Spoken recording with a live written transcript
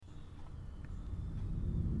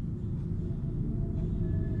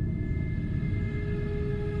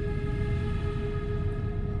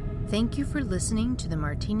Thank you for listening to the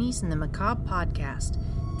Martinis and the Macabre podcast.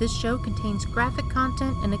 This show contains graphic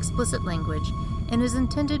content and explicit language and is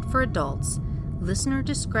intended for adults. Listener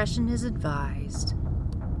discretion is advised.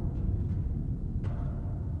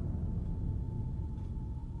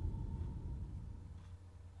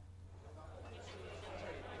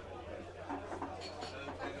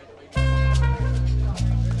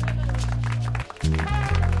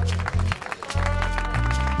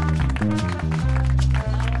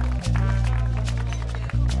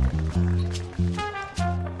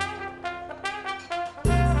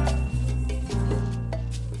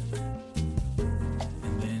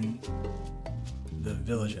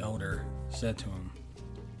 Village elder said to him,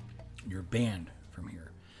 "You're banned from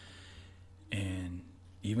here." And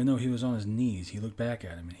even though he was on his knees, he looked back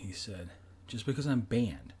at him and he said, "Just because I'm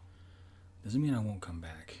banned doesn't mean I won't come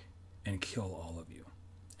back and kill all of you."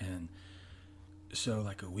 And so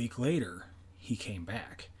like a week later, he came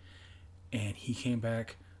back. And he came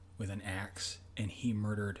back with an axe and he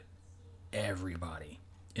murdered everybody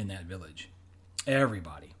in that village.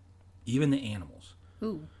 Everybody. Even the animals.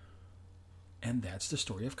 Ooh. And that's the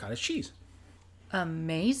story of cottage cheese.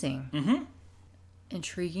 Amazing. Mm-hmm.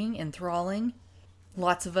 Intriguing, enthralling.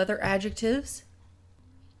 Lots of other adjectives.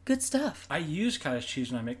 Good stuff. I use cottage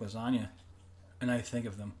cheese when I make lasagna. And I think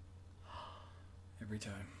of them. Every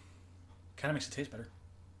time. Kind of makes it taste better.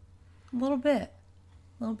 A little bit.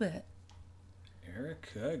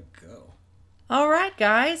 Erica, go. All right,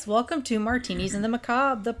 guys. Welcome to Martinis and the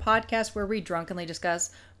Macabre, the podcast where we drunkenly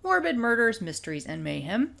discuss morbid murders, mysteries, and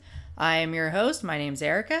mayhem. I am your host. My name's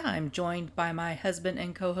Erica. I'm joined by my husband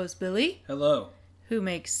and co-host Billy. Hello. Who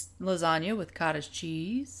makes lasagna with cottage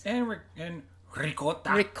cheese. And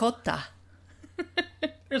ricotta. Ricotta.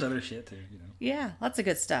 There's other shit too, you know. Yeah, lots of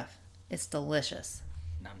good stuff. It's delicious.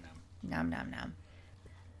 Nom nom. Nom nom nom.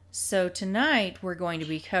 So tonight we're going to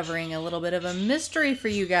be covering a little bit of a mystery for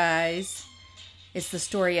you guys. It's the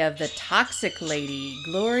story of the toxic lady,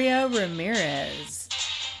 Gloria Ramirez.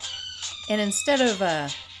 And instead of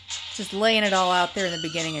just laying it all out there in the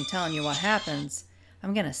beginning and telling you what happens,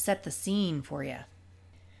 I'm going to set the scene for you.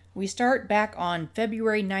 We start back on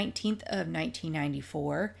February 19th of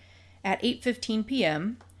 1994 at 8:15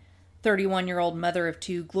 p.m. 31-year-old mother of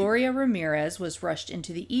two, Gloria Ramirez, was rushed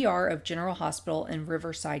into the ER of General Hospital in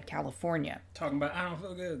Riverside, California. Talking about, I don't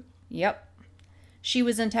feel good. Yep. She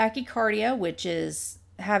was in tachycardia, which is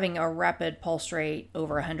having a rapid pulse rate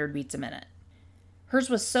over 100 beats a minute. Hers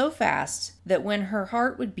was so fast that when her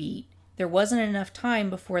heart would beat, there wasn't enough time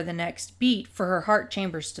before the next beat for her heart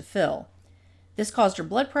chambers to fill. This caused her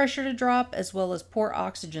blood pressure to drop as well as poor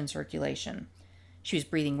oxygen circulation. She was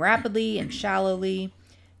breathing rapidly and shallowly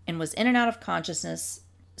and was in and out of consciousness,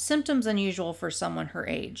 symptoms unusual for someone her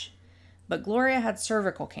age. But Gloria had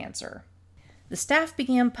cervical cancer. The staff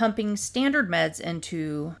began pumping standard meds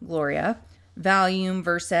into Gloria, Valium,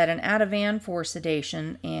 Versed, and Ativan for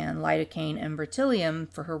sedation, and lidocaine and beryllium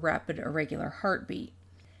for her rapid irregular heartbeat.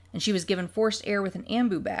 And she was given forced air with an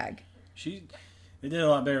ambu bag. They did a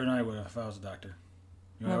lot better than I would have if I was a doctor.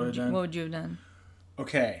 You know what I would have done? What would you have done?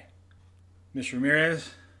 Okay. Miss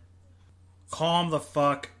Ramirez, calm the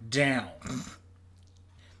fuck down.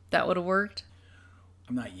 That would have worked?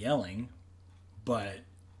 I'm not yelling, but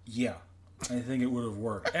yeah, I think it would have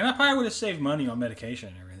worked. And I probably would have saved money on medication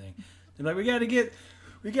and everything. They're like, we got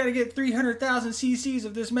to get 300,000 cc's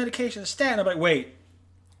of this medication, statin. I'm like, wait,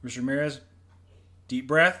 Miss Ramirez, deep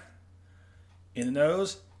breath, in the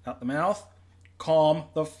nose, out the mouth, calm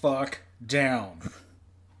the fuck down.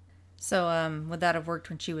 So, would that have worked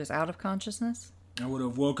when she was out of consciousness? I would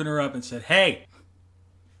have woken her up and said, hey,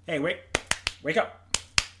 wake up.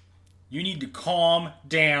 You need to calm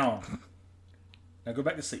down. Now go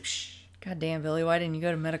back to sleep. Shh. God damn, Billy, why didn't you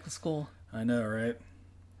go to medical school? I know, right?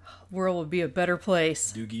 World would be a better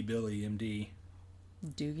place. Doogie Billy, MD.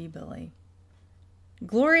 Doogie Billy.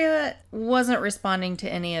 Gloria wasn't responding to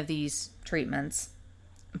any of these treatments.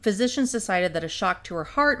 Physicians decided that a shock to her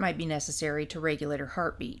heart might be necessary to regulate her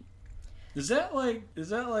heartbeat. Is that like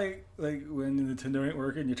when the Nintendo ain't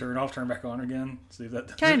working, you turn it off, turn it back on again? See if that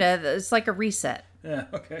does kind of. It's like a reset. Yeah,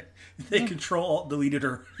 okay. They Control-Alt-deleted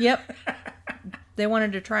her. Yep. They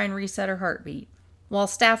wanted to try and reset her heartbeat. While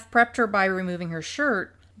staff prepped her by removing her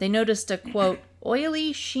shirt, they noticed a, quote,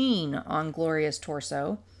 oily sheen on Gloria's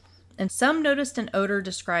torso, and some noticed an odor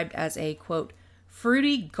described as a, quote,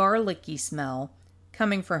 fruity, garlicky smell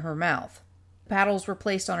coming from her mouth. Paddles were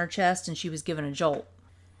placed on her chest and she was given a jolt.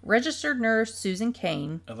 Registered nurse Susan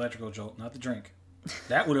Kane... Electrical jolt, not the drink.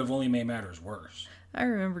 That would have only made matters worse. I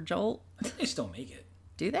remember Jolt. I think they still make it.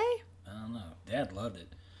 Do they? I don't know. Dad loved it.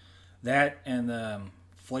 That and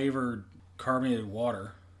flavored carbonated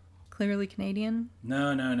water. Clearly Canadian?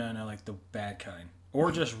 No, like the bad kind.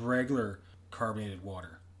 Or just regular carbonated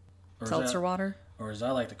water. Or Seltzer water? Or as I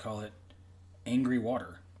like to call it, angry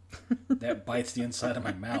water. That bites the inside of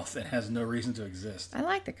my mouth and has no reason to exist. I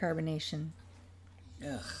like the carbonation.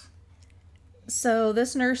 Ugh. So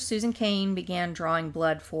this nurse, Susan Kane, began drawing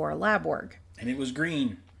blood for lab work. And it was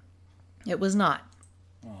green. It was not.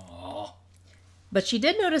 Aww. But she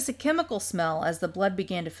did notice a chemical smell as the blood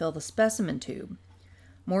began to fill the specimen tube.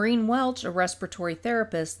 Maureen Welch, a respiratory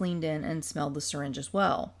therapist, leaned in and smelled the syringe as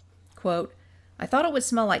well. Quote, I thought it would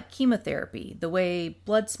smell like chemotherapy, the way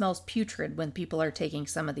blood smells putrid when people are taking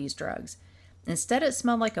some of these drugs. Instead, it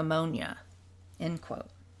smelled like ammonia. End quote.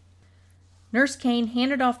 Nurse Kane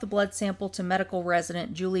handed off the blood sample to medical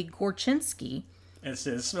resident Julie Gorchinski. And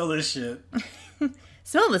said, smell this shit.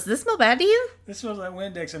 Smell this. Does this smell bad to you? This smells like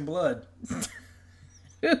Windex and blood.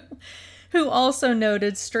 Who also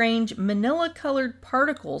noted strange manila-colored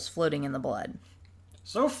particles floating in the blood.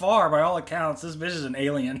 So far, by all accounts, this bitch is an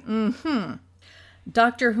alien.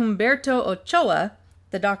 Dr. Humberto Ochoa,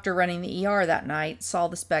 the doctor running the ER that night, saw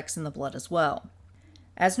the specks in the blood as well.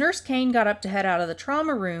 As Nurse Kane got up to head out of the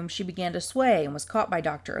trauma room, she began to sway and was caught by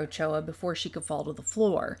Dr. Ochoa before she could fall to the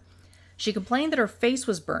floor. She complained that her face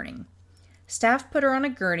was burning. Staff put her on a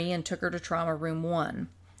gurney and took her to Trauma Room 1.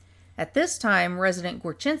 At this time, resident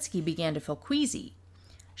Gorchinski began to feel queasy.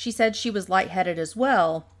 She said she was lightheaded as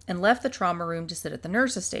well and left the trauma room to sit at the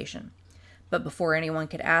nurse's station. But before anyone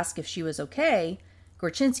could ask if she was okay,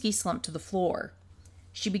 Gorchinski slumped to the floor.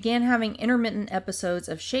 She began having intermittent episodes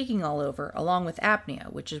of shaking all over, along with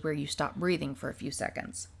apnea, which is where you stop breathing for a few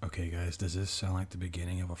seconds. Okay, guys, does this sound like the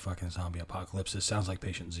beginning of a fucking zombie apocalypse? This sounds like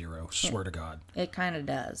Patient Zero. Swear to God. It kind of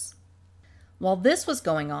does. While this was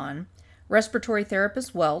going on, respiratory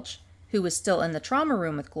therapist Welch, who was still in the trauma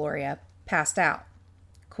room with Gloria, passed out.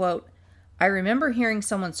 Quote, I remember hearing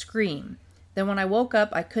someone scream. Then when I woke up,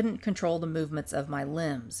 I couldn't control the movements of my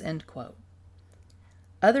limbs. End quote.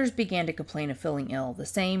 Others began to complain of feeling ill, the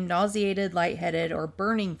same nauseated, lightheaded, or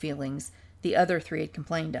burning feelings the other three had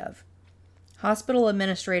complained of. Hospital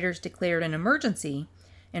administrators declared an emergency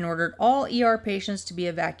and ordered all ER patients to be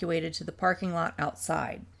evacuated to the parking lot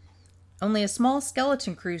outside. Only a small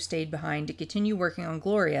skeleton crew stayed behind to continue working on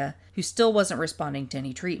Gloria, who still wasn't responding to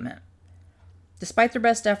any treatment. Despite their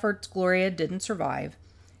best efforts, Gloria didn't survive,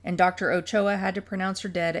 and Dr. Ochoa had to pronounce her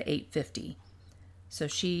dead at 8:50. So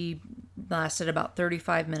she lasted about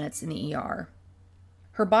 35 minutes in the ER.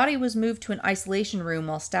 Her body was moved to an isolation room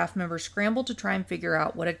while staff members scrambled to try and figure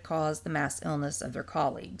out what had caused the mass illness of their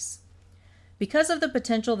colleagues. Because of the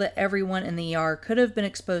potential that everyone in the ER could have been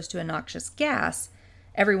exposed to a noxious gas,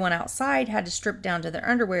 everyone outside had to strip down to their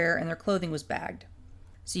underwear and their clothing was bagged.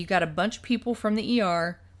 So you got a bunch of people from the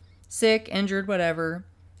ER, sick, injured, whatever,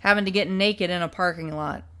 having to get naked in a parking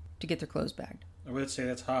lot to get their clothes bagged. I would say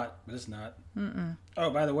that's hot, but it's not. Oh,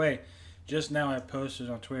 by the way, just now I posted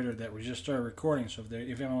on Twitter that we just started recording, so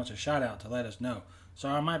if anyone wants a shout out to let us know. So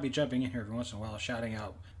I might be jumping in here every once in a while, shouting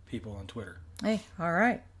out people on Twitter. Hey, all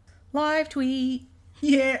right. Live tweet.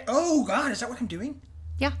 Yeah. Oh, God, is that what I'm doing?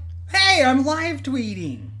 Yeah. Hey, I'm live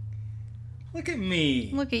tweeting. Look at me.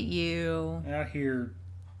 Look at you. Out here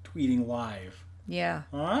tweeting live. Yeah.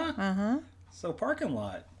 Huh? Uh-huh. So parking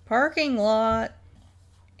lot. Parking lot.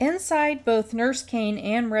 Inside, both Nurse Kane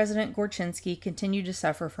and resident Gorchinski continued to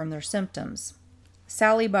suffer from their symptoms.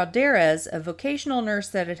 Sally Balderas, a vocational nurse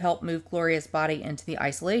that had helped move Gloria's body into the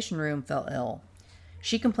isolation room, fell ill.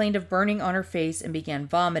 She complained of burning on her face and began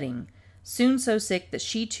vomiting, soon so sick that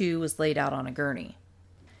she too was laid out on a gurney.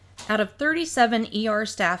 Out of 37 ER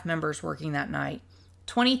staff members working that night,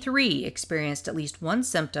 23 experienced at least one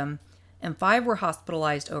symptom, and 5 were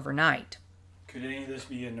hospitalized overnight. Could any of this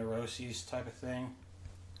be a neuroses type of thing?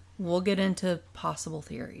 We'll get into possible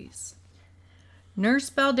theories.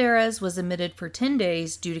 Nurse Balderas was admitted for 10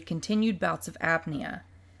 days due to continued bouts of apnea.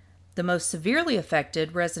 The most severely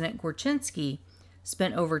affected, resident Gorchinski,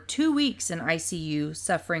 spent over 2 weeks in ICU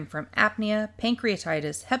suffering from apnea,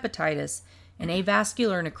 pancreatitis, hepatitis, and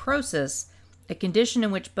avascular necrosis, a condition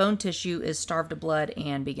in which bone tissue is starved of blood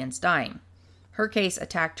and begins dying. Her case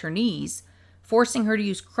attacked her knees, forcing her to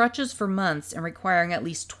use crutches for months and requiring at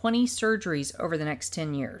least 20 surgeries over the next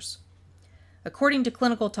 10 years. According to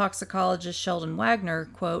clinical toxicologist Sheldon Wagner,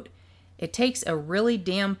 quote, it takes a really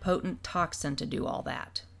damn potent toxin to do all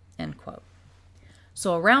that, end quote.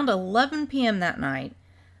 So around 11 p.m. that night,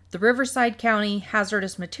 the Riverside County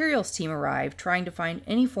Hazardous Materials team arrived trying to find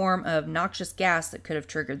any form of noxious gas that could have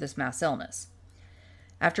triggered this mass illness.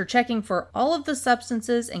 After checking for all of the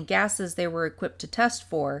substances and gases they were equipped to test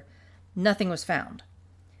for, nothing was found.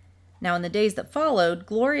 Now, in the days that followed,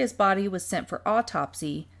 Gloria's body was sent for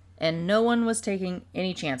autopsy, and no one was taking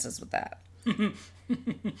any chances with that.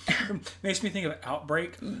 Makes me think of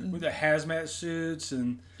Outbreak with the hazmat suits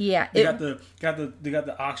and Yeah, they got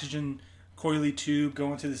the oxygen coily tube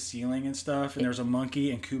going to the ceiling and stuff, and there's a monkey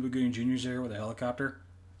and Cuba Gooding Jr.'s there with a helicopter.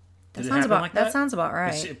 Did it happen like that? That sounds about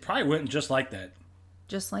right. It probably went just like that.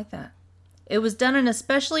 Just like that. It was done in a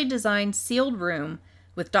specially designed sealed room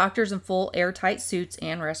with doctors in full airtight suits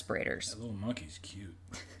and respirators. That little monkey's cute.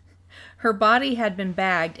 Her body had been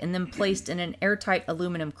bagged and then placed in an airtight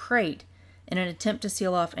aluminum crate in an attempt to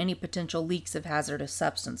seal off any potential leaks of hazardous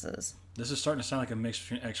substances. This is starting to sound like a mix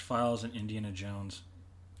between X-Files and Indiana Jones.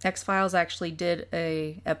 X-Files actually did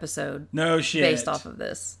a episode based off of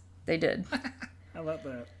this. They did. How about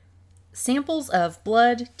that? Samples of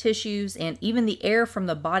blood, tissues, and even the air from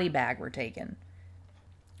the body bag were taken.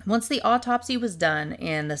 Once the autopsy was done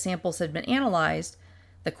and the samples had been analyzed,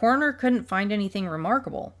 the coroner couldn't find anything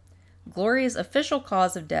remarkable. Gloria's official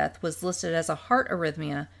cause of death was listed as a heart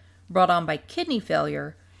arrhythmia brought on by kidney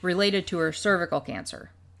failure related to her cervical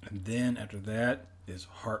cancer. And then after that is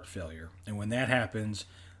heart failure. And when that happens,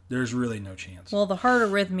 there's really no chance. Well, the heart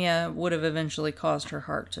arrhythmia would have eventually caused her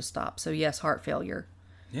heart to stop. So yes, heart failure.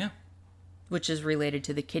 Yeah. Which is related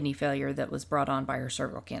to the kidney failure that was brought on by her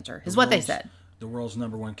cervical cancer, is what they said. The world's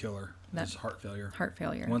number one killer is heart failure. Heart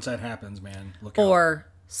failure. Once that happens, man, look out. Or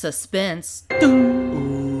suspense.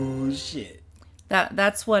 Ooh, shit.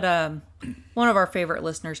 That's what one of our favorite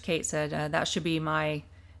listeners, Kate, said. That should be my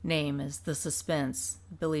name, is the suspense.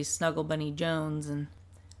 Billy Snuggle Bunny Jones, and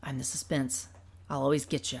I'm the suspense. I'll always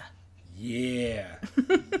get you. Yeah.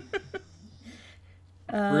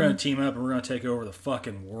 We're going to team up and we're going to take over the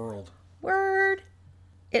fucking world. Word.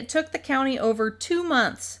 It took the county over 2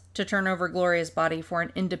 months to turn over Gloria's body for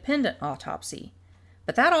an independent autopsy.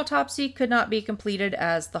 But that autopsy could not be completed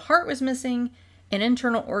as the heart was missing and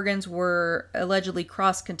internal organs were allegedly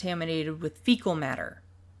cross-contaminated with fecal matter.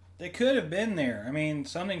 They could have been there. I mean,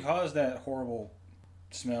 something caused that horrible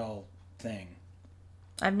smell thing.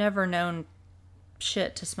 I've never known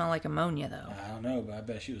shit to smell like ammonia, though. I don't know, but I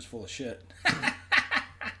bet she was full of shit.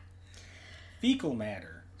 Fecal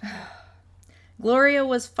matter. Gloria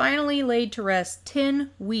was finally laid to rest 10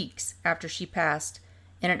 weeks after she passed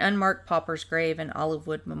in an unmarked pauper's grave in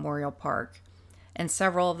Olivewood Memorial Park. And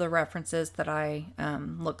several of the references that I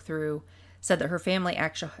looked through said that her family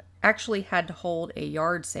actually had to hold a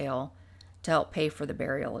yard sale to help pay for the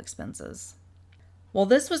burial expenses. While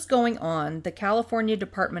this was going on, the California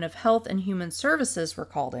Department of Health and Human Services were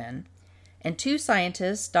called in, and 2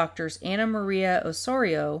 scientists, Doctors Ana Maria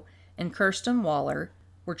Osorio and Kirsten Waller,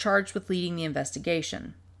 were charged with leading the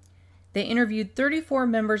investigation. They interviewed 34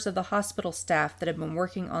 members of the hospital staff that had been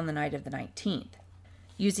working on the night of the 19th.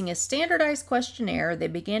 Using a standardized questionnaire, they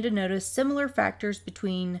began to notice similar factors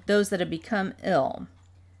between those that had become ill.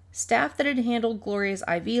 Staff that had handled Gloria's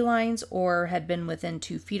IV lines or had been within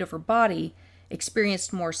 2 feet of her body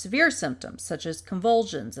experienced more severe symptoms, such as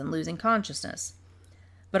convulsions and losing consciousness.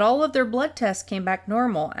 But all of their blood tests came back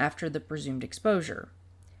normal after the presumed exposure.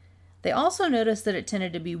 They also noticed that it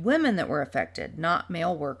tended to be women that were affected, not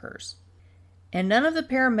male workers. And none of the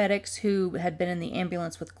paramedics who had been in the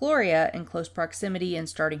ambulance with Gloria in close proximity and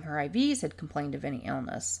starting her IVs had complained of any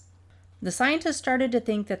illness. The scientists started to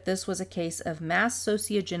think that this was a case of mass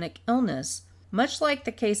sociogenic illness, much like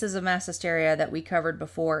the cases of mass hysteria that we covered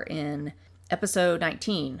before in episode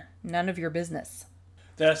 19, None of Your Business.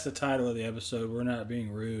 That's the title of the episode. We're not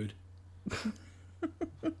being rude.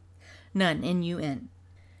 None, N-U-N.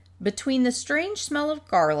 Between the strange smell of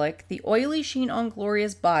garlic, the oily sheen on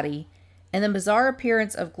Gloria's body, and the bizarre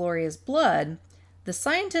appearance of Gloria's blood, the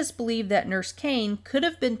scientists believe that Nurse Kane could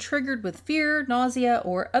have been triggered with fear, nausea,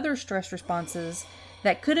 or other stress responses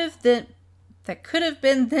that could have been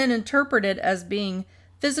then interpreted as being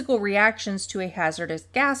physical reactions to a hazardous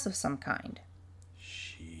gas of some kind.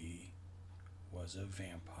 She was a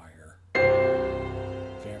vampire.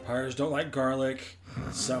 Vampires don't like garlic.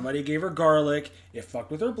 Somebody gave her garlic. It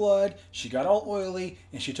fucked with her blood. She got all oily,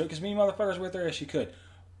 and she took as many motherfuckers with her as she could.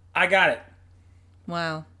 I got it.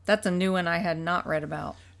 Wow. That's a new one I had not read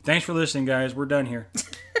about. Thanks for listening, guys. We're done here.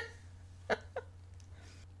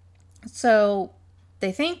 So,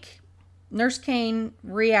 they think Nurse Kane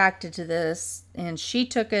reacted to this, and she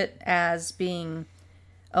took it as being,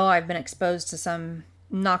 I've been exposed to some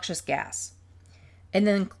noxious gas. And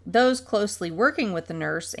then those closely working with the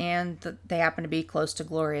nurse, and they happen to be close to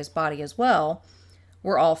Gloria's body as well,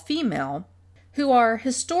 were all female, who are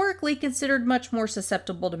historically considered much more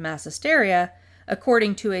susceptible to mass hysteria,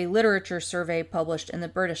 according to a literature survey published in the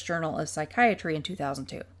British Journal of Psychiatry in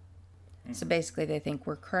 2002. So basically they think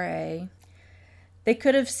we're cray. They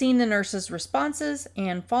could have seen the nurses' responses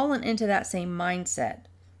and fallen into that same mindset.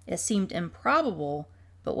 It seemed improbable,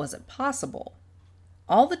 but was it possible?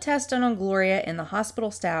 All the tests done on Gloria and the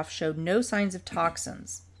hospital staff showed no signs of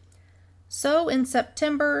toxins. So in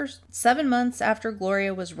September, 7 months after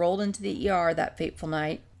Gloria was rolled into the ER that fateful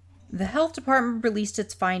night, the health department released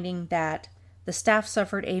its finding that the staff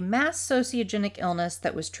suffered a mass sociogenic illness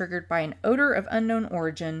that was triggered by an odor of unknown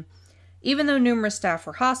origin, even though numerous staff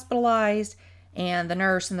were hospitalized and the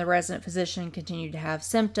nurse and the resident physician continued to have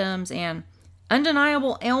symptoms and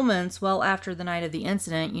undeniable ailments well after the night of the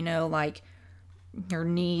incident, like her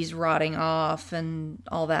knees rotting off and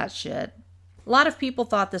all that shit. A lot of people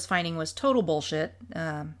thought this finding was total bullshit,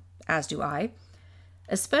 as do I,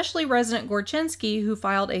 especially resident Gorchinsky, who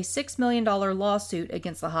filed a $6 million lawsuit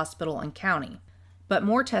against the hospital and county. But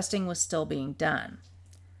more testing was still being done.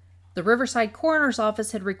 The Riverside Coroner's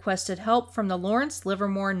Office had requested help from the Lawrence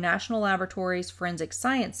Livermore National Laboratories Forensic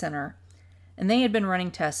Science Center, and they had been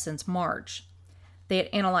running tests since March. They had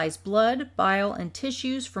analyzed blood, bile, and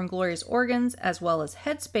tissues from Gloria's organs, as well as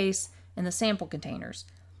headspace in the sample containers.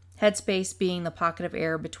 Headspace being the pocket of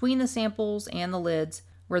air between the samples and the lids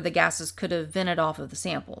where the gases could have vented off of the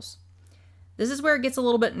samples. This is where it gets a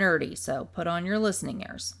little bit nerdy, so put on your listening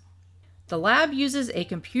ears. The lab uses a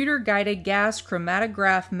computer-guided gas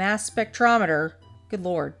chromatograph mass spectrometer, good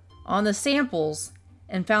lord, on the samples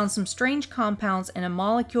and found some strange compounds in a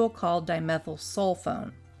molecule called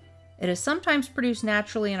dimethylsulfone. It is sometimes produced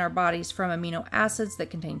naturally in our bodies from amino acids that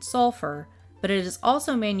contain sulfur, but it is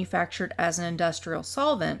also manufactured as an industrial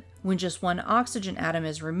solvent when just one oxygen atom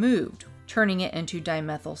is removed, turning it into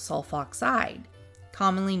dimethyl sulfoxide,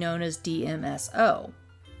 commonly known as DMSO.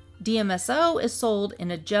 DMSO is sold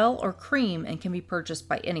in a gel or cream and can be purchased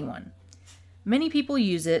by anyone. Many people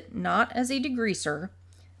use it not as a degreaser,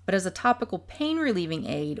 but as a topical pain-relieving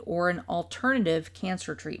aid or an alternative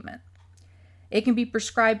cancer treatment. It can be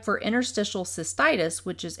prescribed for interstitial cystitis,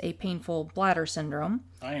 which is a painful bladder syndrome.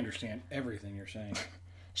 I understand everything you're saying.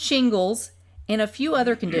 Shingles, and a few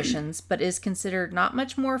other conditions, but is considered not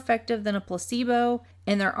much more effective than a placebo,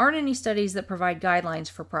 and there aren't any studies that provide guidelines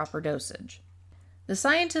for proper dosage. The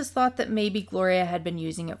scientists thought that maybe Gloria had been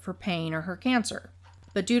using it for pain or her cancer,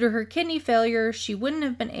 but due to her kidney failure, she wouldn't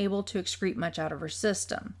have been able to excrete much out of her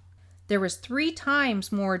system. There was 3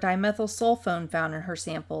 times more dimethylsulfone found in her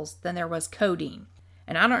samples than there was codeine.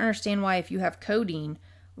 And I don't understand why, if you have codeine,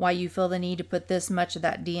 why you feel the need to put this much of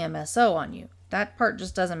that DMSO on you. That part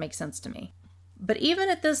just doesn't make sense to me. But even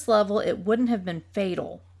at this level, it wouldn't have been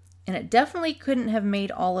fatal. And it definitely couldn't have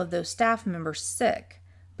made all of those staff members sick.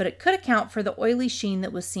 But it could account for the oily sheen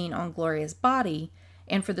that was seen on Gloria's body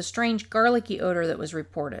and for the strange garlicky odor that was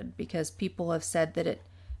reported, because people have said that it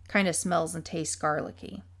kind of smells and tastes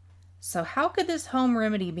garlicky. So how could this home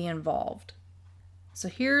remedy be involved? So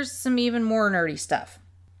here's some even more nerdy stuff.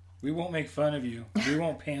 We won't make fun of you. We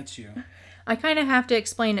won't pants you. I kind of have to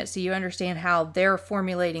explain it so you understand how they're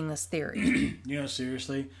formulating this theory.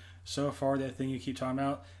 Seriously, so far that thing you keep talking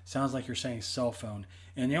about sounds like you're saying cell phone.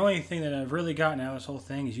 And the only thing that I've really gotten out of this whole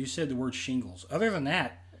thing is you said the word shingles. Other than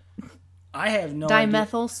that, I have no idea.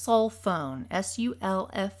 Dimethylsulfone.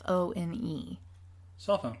 SULFONE.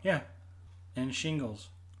 Cell phone, yeah. And shingles.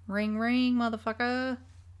 Ring, ring, motherfucker.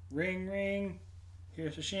 Ring, ring.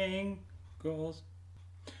 Here's the shingles.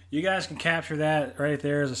 You guys can capture that right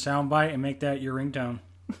there as a soundbite and make that your ringtone.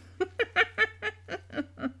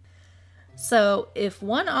 So, if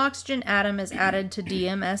one oxygen atom is added to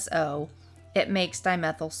DMSO, it makes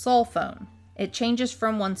dimethylsulfone. It changes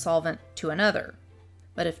from one solvent to another.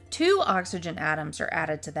 But if 2 oxygen atoms are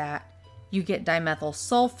added to that, you get dimethyl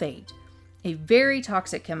sulfate, a very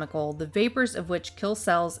toxic chemical, the vapors of which kill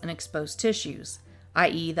cells and expose tissues,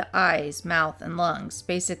 i.e. the eyes, mouth, and lungs.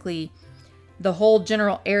 Basically, the whole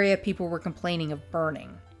general area people were complaining of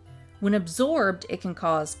burning. When absorbed, it can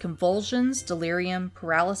cause convulsions, delirium,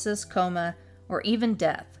 paralysis, coma, or even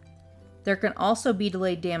death. There can also be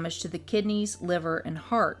delayed damage to the kidneys, liver, and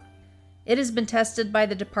heart. It has been tested by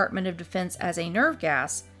the Department of Defense as a nerve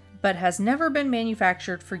gas, but has never been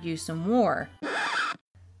manufactured for use in war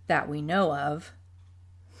that we know of.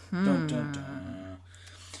 Dun, dun, dun.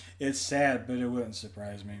 It's sad, but it wouldn't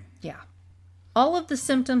surprise me. Yeah. All of the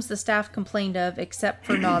symptoms the staff complained of, except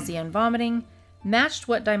for nausea and vomiting, matched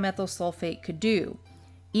what dimethyl sulfate could do,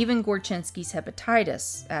 even Gorchinsky's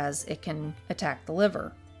hepatitis, as it can attack the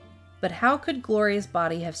liver. But how could Gloria's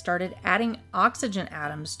body have started adding oxygen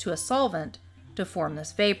atoms to a solvent to form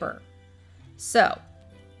this vapor? So,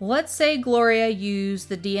 let's say Gloria used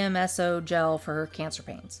the DMSO gel for her cancer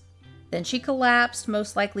pains. Then she collapsed,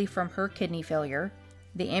 most likely from her kidney failure,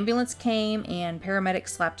 The ambulance came and paramedics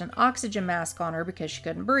slapped an oxygen mask on her because she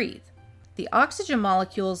couldn't breathe. The oxygen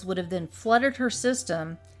molecules would have then flooded her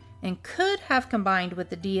system and could have combined with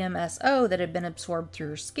the DMSO that had been absorbed through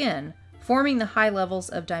her skin, forming the high levels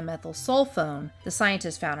of dimethylsulfone the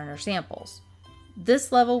scientists found in her samples.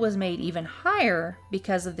 This level was made even higher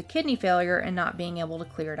because of the kidney failure and not being able to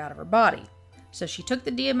clear it out of her body. So she took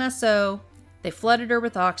the DMSO, they flooded her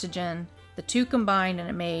with oxygen, the two combined and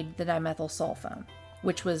it made the dimethylsulfone,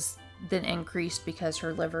 which was then increased because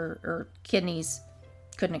her liver or kidneys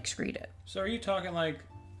couldn't excrete it. So are you talking like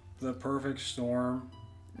the perfect storm?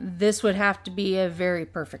 This would have to be a very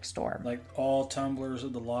perfect storm. Like all tumblers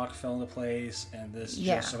of the lock fell into place and this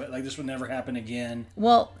like this would never happen again.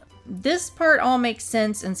 Well, this part all makes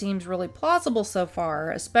sense and seems really plausible so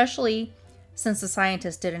far, especially since the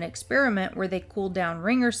scientists did an experiment where they cooled down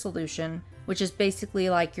Ringer solution, which is basically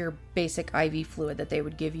like your basic IV fluid that they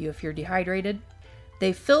would give you if you're dehydrated.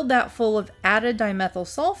 They filled that full of added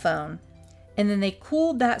dimethylsulfone, and then they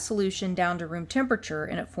cooled that solution down to room temperature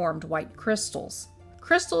and it formed white crystals.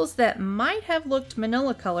 Crystals that might have looked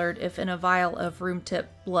manila colored if in a vial of room temp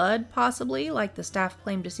blood, possibly, like the staff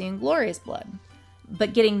claimed to see in Gloria's blood.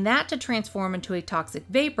 But getting that to transform into a toxic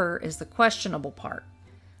vapor is the questionable part.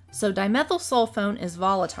 So dimethylsulfone is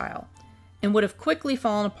volatile and would have quickly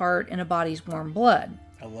fallen apart in a body's warm blood.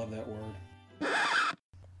 I love that word.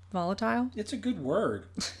 Volatile? It's a good word.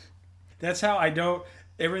 That's how I don't...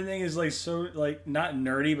 Everything is like so, like, not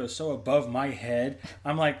nerdy, but so above my head.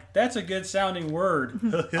 I'm like, that's a good sounding word.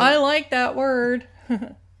 I like that word.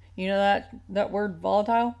 You know that word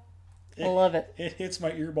volatile? I love it. It hits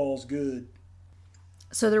my earballs good.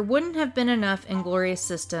 So there wouldn't have been enough in Gloria's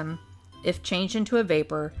system, if changed into a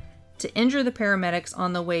vapor, to injure the paramedics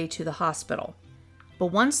on the way to the hospital. But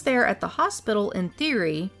once there at the hospital, in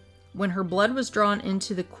theory, when her blood was drawn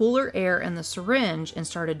into the cooler air in the syringe and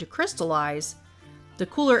started to crystallize, the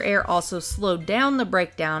cooler air also slowed down the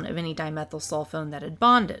breakdown of any dimethylsulfone that had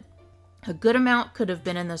bonded. A good amount could have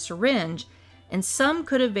been in the syringe, and some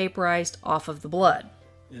could have vaporized off of the blood.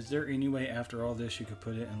 Is there any way after all this you could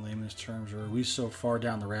put it in layman's terms, or are we so far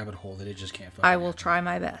down the rabbit hole that it just can't I will try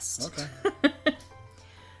my best. Okay.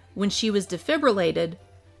 When she was defibrillated,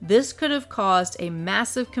 this could have caused a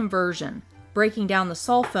massive conversion, breaking down the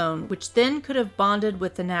sulfone, which then could have bonded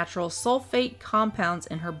with the natural sulfate compounds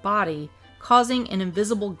in her body, causing an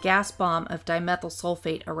invisible gas bomb of dimethyl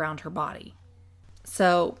sulfate around her body.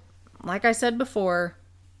 So, like I said before,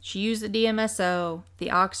 she used the DMSO, the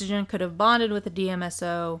oxygen could have bonded with the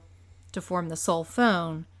DMSO to form the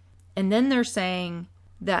sulfone, and then they're saying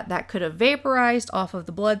that could have vaporized off of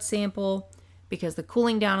the blood sample because the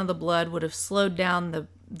cooling down of the blood would have slowed down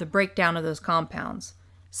the breakdown of those compounds.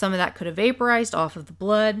 Some of that could have vaporized off of the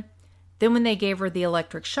blood. Then when they gave her the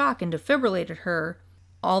electric shock and defibrillated her,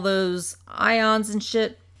 all those ions and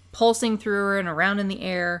shit pulsing through her and around in the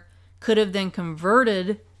air could have then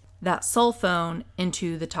converted that sulfone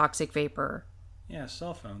into the toxic vapor. Yeah,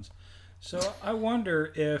 cell phones. So I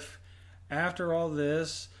wonder if after all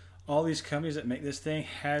this, all these companies that make this thing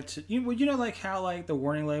had to... You know like how like the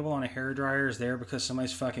warning label on a hairdryer is there because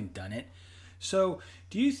somebody's fucking done it? So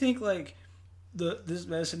do you think like this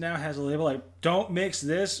medicine now has a label like, don't mix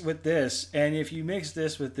this with this, and if you mix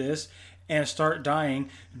this with this and start dying,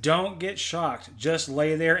 don't get shocked. Just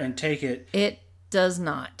lay there and take it. It does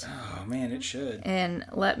not. Oh, man, it should. And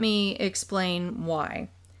let me explain why.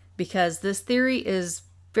 Because this theory is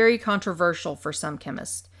very controversial for some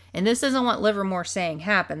chemists. And this isn't what Livermore's saying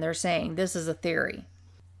happened. They're saying this is a theory.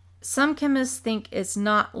 Some chemists think it's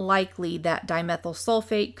not likely that dimethyl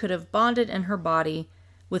sulfate could have bonded in her body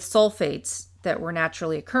with sulfates that were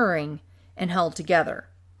naturally occurring and held together,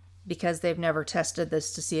 because they've never tested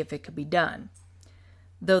this to see if it could be done.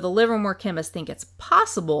 Though the Livermore chemists think it's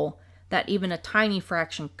possible that even a tiny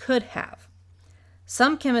fraction could have.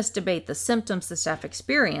 Some chemists debate the symptoms the staff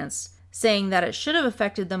experienced, saying that it should have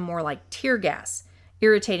affected them more like tear gas,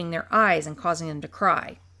 irritating their eyes and causing them to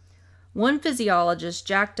cry. One physiologist,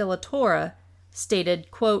 Jack de la Torre,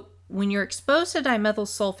 stated, quote, "When you're exposed to dimethyl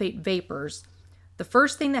sulfate vapors, the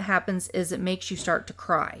first thing that happens is it makes you start to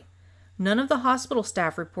cry. None of the hospital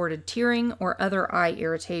staff reported tearing or other eye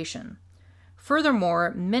irritation.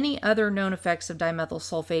 Furthermore, many other known effects of dimethyl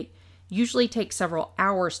sulfate usually take several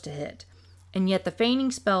hours to hit, and yet the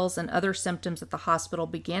fainting spells and other symptoms at the hospital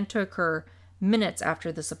began to occur minutes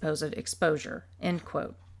after the supposed exposure." End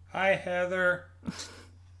quote. Hi, Heather.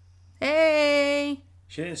 Hey!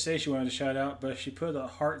 She didn't say she wanted to shout out, but she put a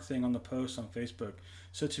heart thing on the post on Facebook.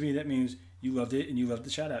 So to me, that means you loved it and you loved the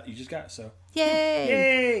shout out. You just got it, so.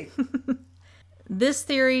 Yay! Yay! This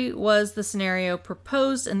theory was the scenario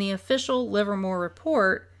proposed in the official Livermore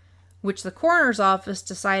report, which the coroner's office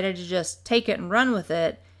decided to just take it and run with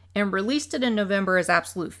it and released it in November as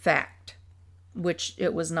absolute fact, which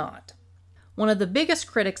it was not. One of the biggest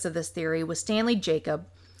critics of this theory was Stanley Jacob,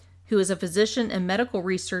 who is a physician and medical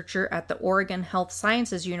researcher at the Oregon Health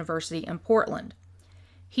Sciences University in Portland.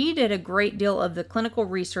 He did a great deal of the clinical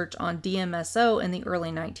research on DMSO in the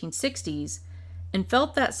early 1960s and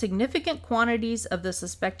felt that significant quantities of the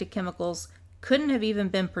suspected chemicals couldn't have even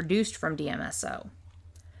been produced from DMSO.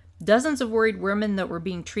 Dozens of worried women that were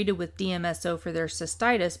being treated with DMSO for their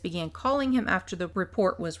cystitis began calling him after the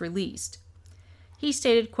report was released. He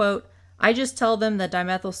stated, quote, "I just tell them the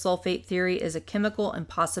dimethyl sulfate theory is a chemical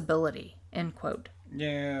impossibility," end quote.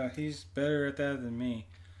 Yeah, he's better at that than me.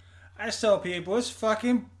 I tell people it's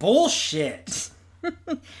fucking bullshit.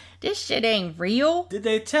 This shit ain't real. Did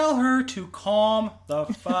they tell her to calm the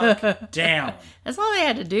fuck down? That's all they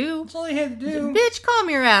had to do. That's all they had to do. Bitch, calm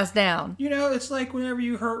your ass down. You know, it's like whenever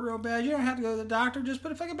you hurt real bad, you don't have to go to the doctor. Just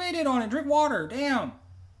put a fucking Band-Aid on it. Drink water. Damn.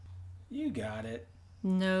 You got it.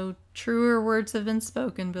 No truer words have been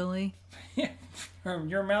spoken, Billy. From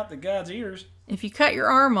your mouth to God's ears. If you cut your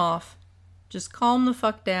arm off, just calm the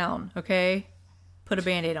fuck down, okay? Put a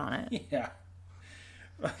Band-Aid on it. Yeah.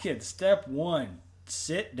 Okay, step 1,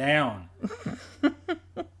 sit down.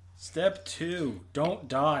 Step 2, don't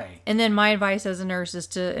die. And then my advice as a nurse is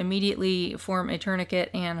to immediately form a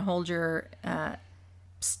tourniquet and hold your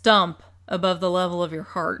stump above the level of your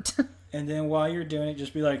heart. And then while you're doing it,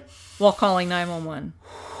 just be like... while calling 911.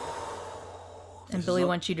 And Billy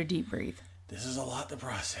wants you to deep breathe. This is a lot to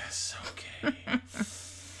process. Okay.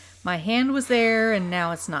 My hand was there, and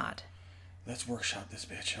now it's not. Let's workshop this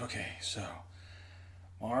bitch. Okay, so...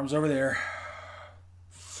 my arm's over there.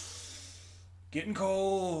 Getting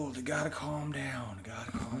cold. Gotta calm down.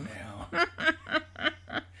 Gotta calm down.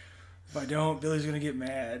 If I don't, Billy's gonna get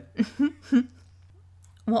mad.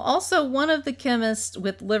 Well, also, one of the chemists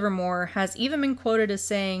with Livermore has even been quoted as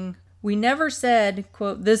saying, "We never said,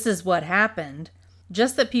 quote, this is what happened,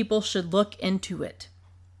 just that people should look into it."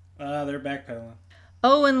 They're backpedaling.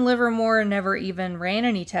 Oh, and Livermore never even ran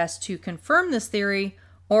any tests to confirm this theory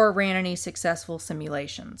or ran any successful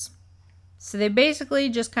simulations. So they basically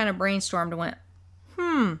just kind of brainstormed and went,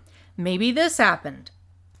 maybe this happened.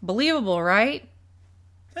 Believable, right?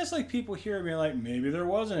 That's like people hearing me like, maybe there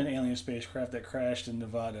wasn't an alien spacecraft that crashed in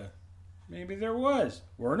Nevada. Maybe there was.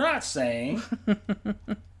 We're not saying.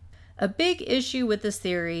 A big issue with this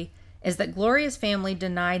theory is that Gloria's family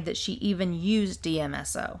denied that she even used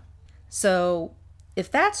DMSO. So, if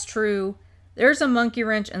that's true, there's a monkey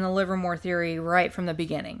wrench in the Livermore theory right from the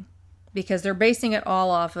beginning, because they're basing it all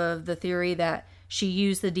off of the theory that she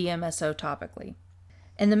used the DMSO topically.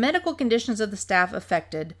 And the medical conditions of the staff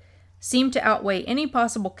affected seem to outweigh any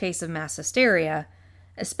possible case of mass hysteria,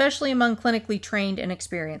 especially among clinically trained and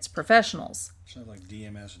experienced professionals. Sounds like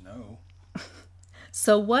DMS no.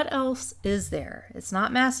 So what else is there? It's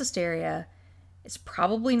not mass hysteria. It's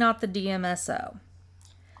probably not the DMSO.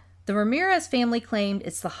 The Ramirez family claimed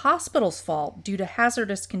it's the hospital's fault due to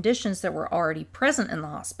hazardous conditions that were already present in the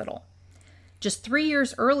hospital. Just 3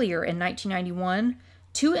 years earlier, in 1991,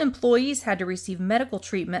 2 employees had to receive medical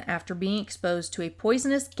treatment after being exposed to a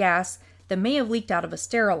poisonous gas that may have leaked out of a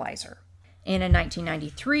sterilizer. And in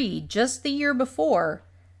 1993, just the year before,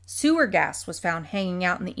 sewer gas was found hanging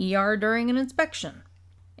out in the ER during an inspection.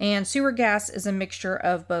 And sewer gas is a mixture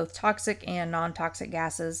of both toxic and non-toxic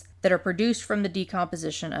gases that are produced from the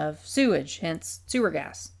decomposition of sewage, hence sewer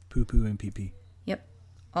gas. Poo-poo and pee-pee. Yep,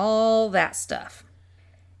 all that stuff.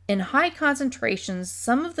 In high concentrations,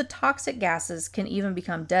 some of the toxic gases can even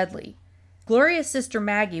become deadly. Gloria's sister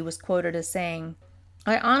Maggie was quoted as saying,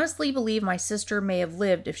 "I honestly believe my sister may have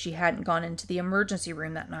lived if she hadn't gone into the emergency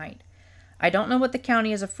room that night. I don't know what the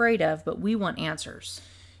county is afraid of, but we want answers."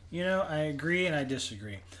 You know, I agree and I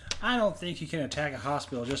disagree. I don't think you can attack a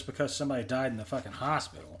hospital just because somebody died in the fucking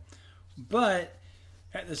hospital. But,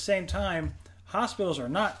 at the same time, hospitals are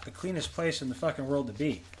not the cleanest place in the fucking world to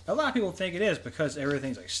be. A lot of people think it is because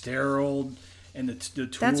everything's like sterile and the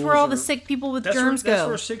tools. That's where all the sick people with germs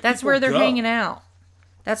go. That's where they're hanging out.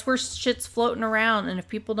 That's where shit's floating around, and if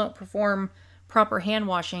people don't perform proper hand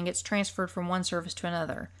washing, it's transferred from one service to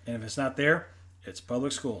another. And if it's not there, it's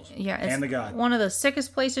public schools. Yeah, it's hand to God. One of the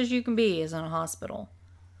sickest places you can be is in a hospital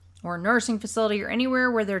or a nursing facility or anywhere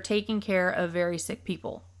where they're taking care of very sick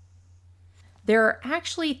people. There are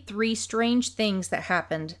actually 3 strange things that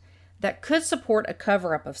happened that could support a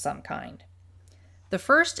cover-up of some kind. The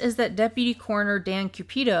first is that Deputy Coroner Dan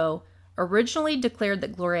Cupido originally declared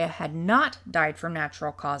that Gloria had not died from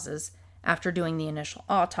natural causes after doing the initial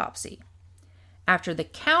autopsy. After the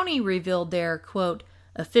county revealed their, quote,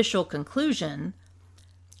 official conclusion,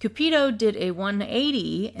 Cupido did a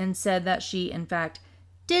 180 and said that she, in fact,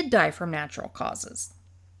 did die from natural causes.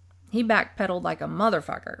 He backpedaled like a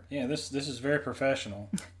motherfucker. Yeah, this is very professional.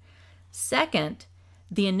 Second,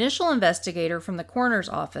 the initial investigator from the coroner's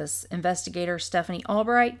office, investigator Stephanie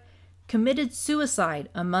Albright, committed suicide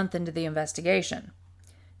a month into the investigation.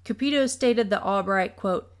 Cupido stated that Albright,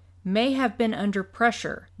 quote, may have been under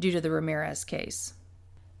pressure due to the Ramirez case.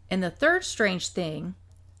 And the third strange thing,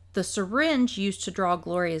 the syringe used to draw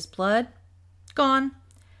Gloria's blood, gone.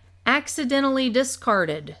 Accidentally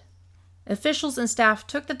discarded. Officials and staff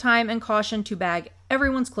took the time and caution to bag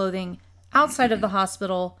everyone's clothing outside of the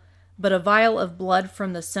hospital, but a vial of blood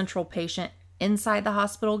from the central patient inside the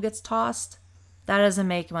hospital gets tossed? That doesn't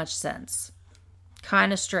make much sense.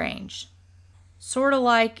 Kind of strange. Sort of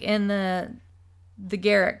like in the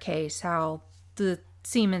Garrett case, how the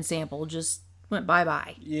semen sample just went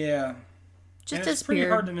bye-bye. Yeah. Just and it's pretty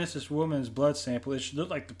hard to miss this woman's blood sample. It should look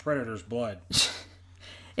like the predator's blood.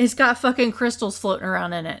 It's got fucking crystals floating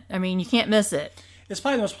around in it. I mean, you can't miss it. It's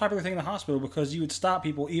probably the most popular thing in the hospital because you would stop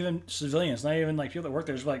people, even civilians, not even like people that work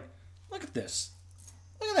there, just like, look at this.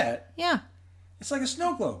 Look at that. Yeah. It's like a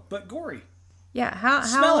snow globe, but gory. Yeah, how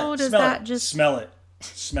does that just... Smell it.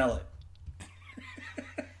 Smell it.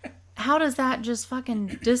 How does that just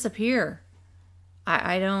fucking disappear?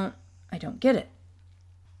 I don't get it.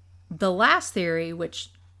 The last theory,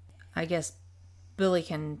 which I guess Billy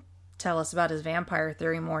can tell us about his vampire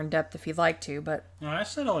theory more in depth if he'd like to, but... No, I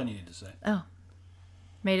said all I needed to say. Oh.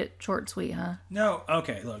 Made it short and sweet, huh? No,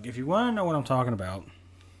 okay, look, if you want to know what I'm talking about,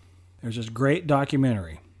 there's this great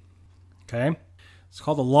documentary, okay? It's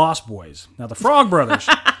called The Lost Boys. Now, the Frog Brothers,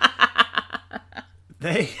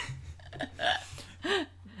 they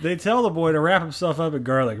tell the boy to wrap himself up in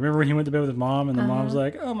garlic. Remember when he went to bed with his mom, and the mom's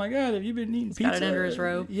like, oh my God, have you been eating pizza? Got it under his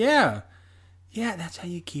robe. Yeah. Yeah, that's how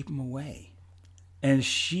you keep him away. And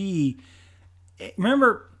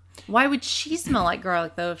remember... Why would she smell like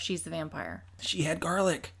garlic, though, if she's the vampire? She had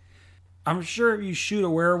garlic. I'm sure if you shoot a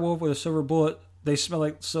werewolf with a silver bullet, they smell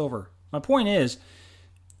like silver. My point is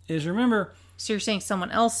remember... So you're saying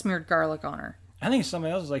someone else smeared garlic on her? I think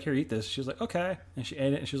somebody else was like, here, eat this. She was like, okay. And she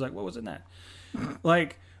ate it, and she was like, what was in that?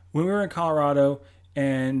 Like, when we were in Colorado,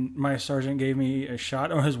 and my sergeant gave me a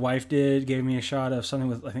shot, or his wife gave me a shot of something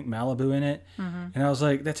with, I think, Malibu in it. Mm-hmm. And I was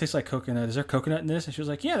like, that tastes like coconut. Is there coconut in this? And she was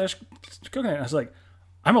like, yeah, there's coconut. And I was like,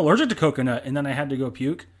 I'm allergic to coconut. And then I had to go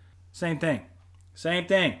puke. Same thing. Same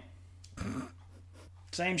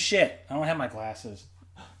shit. I don't have my glasses.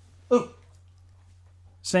 Ooh.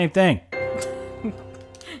 Same thing.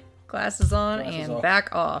 Glasses on and off.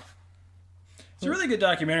 Back off. It's a really good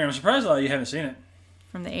documentary. I'm surprised a lot of you haven't seen it.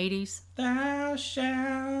 From the 80s? Thou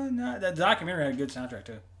shalt not. That documentary had a good soundtrack,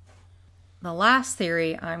 too. The last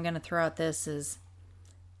theory I'm going to throw out this is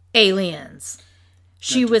aliens.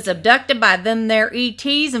 She was abducted by them there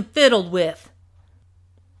ETs and fiddled with.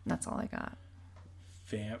 That's all I got.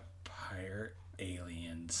 Vampire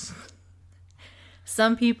aliens.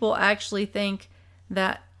 Some people actually think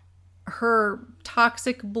that her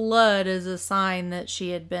toxic blood is a sign that she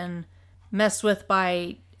had been messed with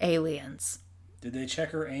by aliens. Did they check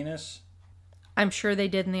her anus? I'm sure they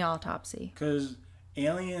did in the autopsy. Because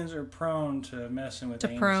aliens are prone to messing with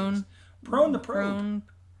anuses. Prone to probe. Prone.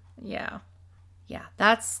 Yeah. Yeah,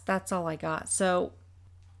 that's all I got. So,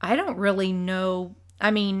 I don't really know.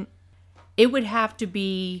 I mean, it would have to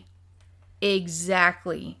be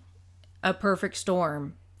exactly a perfect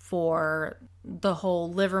storm for the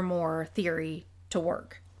whole Livermore theory to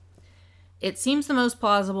work. It seems the most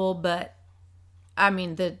plausible, but I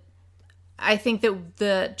mean, I think that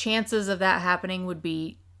the chances of that happening would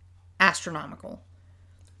be astronomical.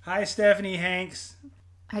 Hi, Stephanie Hanks.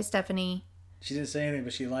 Hi, Stephanie. She didn't say anything,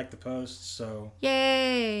 but she liked the post, so...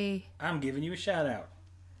 Yay! I'm giving you a shout out.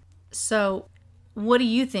 So, what do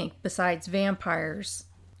you think, besides vampires,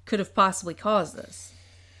 could have possibly caused this?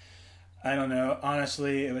 I don't know.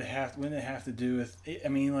 Honestly, wouldn't it have to do with, I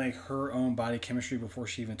mean, like her own body chemistry before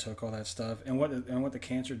she even took all that stuff, and what the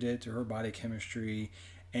cancer did to her body chemistry,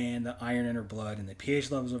 and the iron in her blood, and the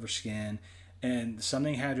pH levels of her skin, and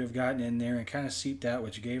something had to have gotten in there and kind of seeped out,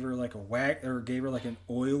 which gave her like a whack, or gave her like an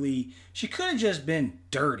oily. She could have just been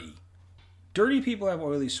dirty. Dirty people have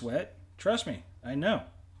oily sweat. Trust me, I know.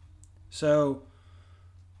 So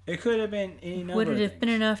it could have been any number. Would it of have things. been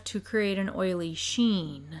enough to create an oily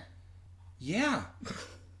sheen? Yeah.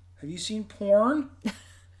 Have you seen porn?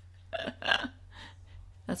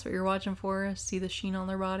 That's what you're watching for? See the sheen on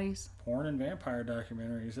their bodies? Porn and vampire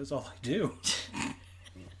documentaries. That's all I do.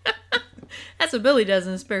 That's what Billy does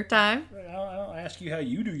in his spare time. I'll ask you how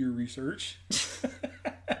you do your research.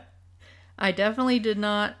 I definitely did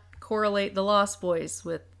not correlate the Lost Boys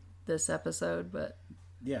with this episode, but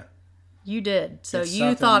Yeah. you did. So It's you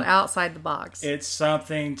something- thought outside the box. It's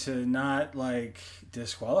something to not,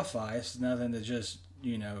 disqualify. It's nothing to just,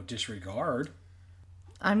 disregard.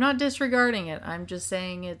 I'm not disregarding it. I'm just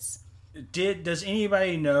saying it's... Does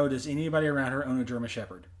anybody around her own a German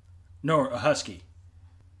Shepherd? No, a Husky.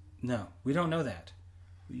 No, we don't know that.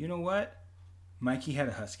 You know what? Mikey had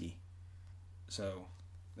a Husky. So,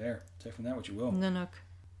 there. Take from that what you will. Nanook.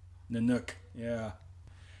 Nanook. Yeah.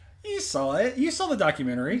 You saw it. You saw the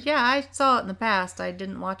documentary. Yeah, I saw it in the past. I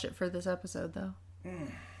didn't watch it for this episode, though.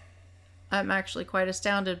 I'm actually quite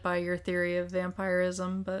astounded by your theory of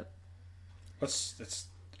vampirism, but...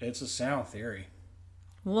 It's a sound theory.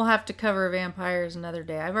 We'll have to cover vampires another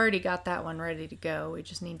day. I've already got that one ready to go. We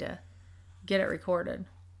just need to get it recorded.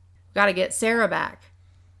 Got to get Sarah back.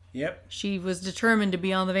 Yep. She was determined to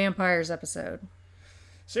be on the vampires episode.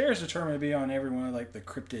 Sarah's determined to be on every one of the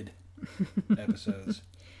cryptid episodes.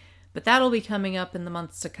 But that'll be coming up in the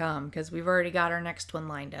months to come because we've already got our next one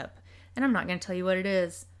lined up. And I'm not going to tell you what it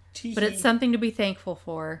is. But it's something to be thankful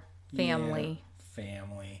for. Family. Yeah,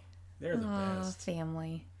 family. They're the best.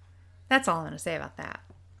 Family. That's all I'm going to say about that.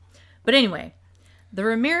 But anyway, the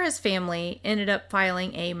Ramirez family ended up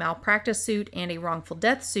filing a malpractice suit and a wrongful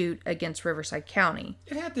death suit against Riverside County.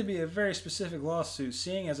 It had to be a very specific lawsuit,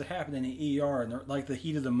 seeing as it happened in the ER in the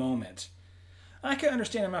heat of the moment. I could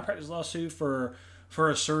understand a malpractice lawsuit for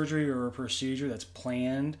a surgery or a procedure that's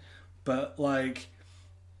planned, but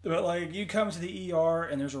you come to the ER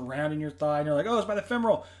and there's a round in your thigh and you're like, oh, it's by the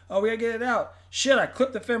femoral. Oh, we gotta get it out. Shit, I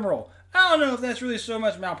clipped the femoral. I don't know if that's really so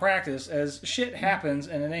much malpractice, as shit happens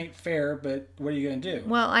and it ain't fair, but what are you going to do?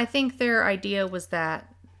 Well, I think their idea was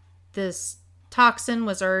that this toxin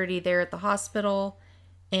was already there at the hospital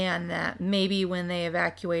and that maybe when they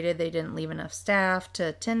evacuated, they didn't leave enough staff to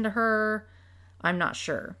attend to her. I'm not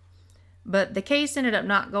sure. But the case ended up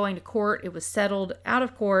not going to court. It was settled out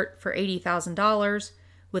of court for $80,000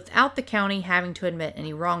 without the county having to admit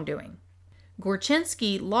any wrongdoing.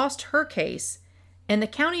 Gorczynski lost her case, and the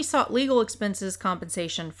county sought legal expenses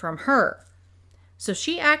compensation from her. So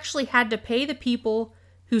she actually had to pay the people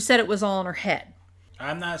who said it was all in her head.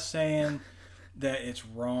 I'm not saying that it's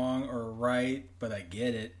wrong or right, but I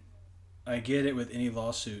get it. I get it with any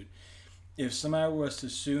lawsuit. If somebody was to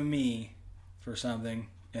sue me for something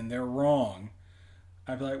and they're wrong,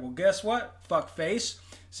 I'd be like, well, guess what, fuckface?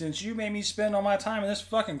 Since you made me spend all my time in this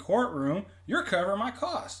fucking courtroom, you're covering my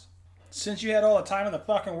costs. Since you had all the time in the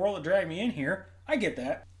fucking world to drag me in here, I get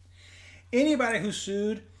that. Anybody who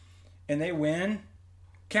sued and they win,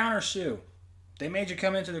 counter-sue. They made you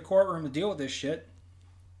come into the courtroom to deal with this shit.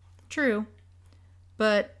 True.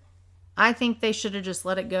 But I think they should have just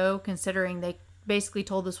let it go, considering they basically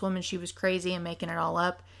told this woman she was crazy and making it all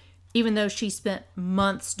up, even though she spent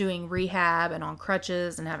months doing rehab and on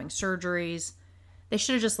crutches and having surgeries. They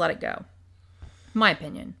should have just let it go. My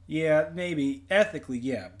opinion. Yeah, maybe. Ethically,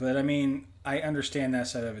 yeah. But, I mean, I understand that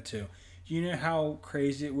side of it, too. You know how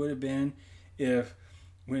crazy it would have been if,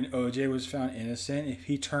 when OJ was found innocent, if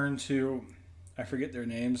he turned to, I forget their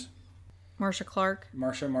names. Marsha Clark.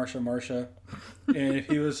 Marsha. And if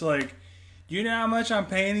he was like, you know how much I'm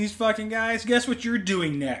paying these fucking guys? Guess what you're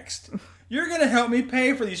doing next? You're going to help me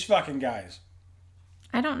pay for these fucking guys.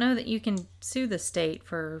 I don't know that you can sue the state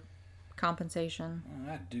for compensation.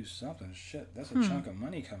 Well, I'd do something. Shit, that's a chunk of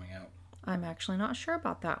money coming out. I'm actually not sure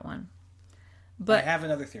about that one. But I have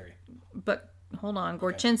another theory. But hold on.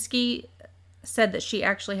 Gorczynski said that she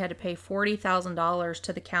actually had to pay $40,000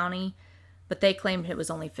 to the county, but they claimed it was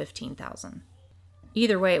only $15,000.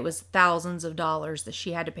 Either way, it was thousands of dollars that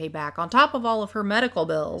she had to pay back on top of all of her medical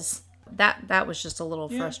bills. That was just a little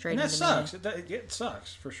frustrating. And that to sucks. me. It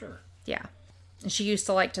sucks for sure. Yeah. And she used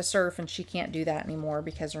to like to surf, and she can't do that anymore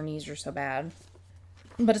because her knees are so bad.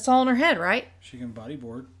 But it's all in her head, right? She can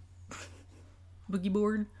bodyboard. Boogie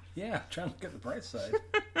board. Yeah, trying to look at the bright side.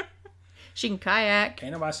 She can kayak.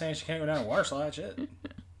 Ain't nobody saying she can't go down a water slide. Shit.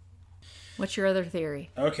 What's your other theory?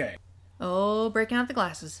 Okay. Oh, breaking out the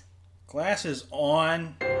glasses. Glasses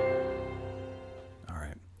on. All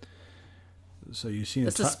right. So you've seen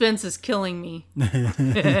The suspense is killing me.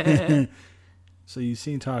 So you've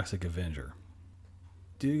seen Toxic Avenger.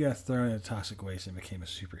 Dude got thrown in a toxic waste and became a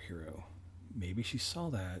superhero. Maybe she saw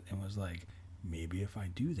that and was like, maybe if I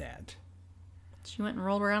do that, She went and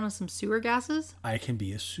rolled around in some sewer gases. I can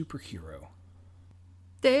be a superhero.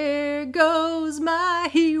 There goes my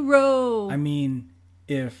hero. I mean,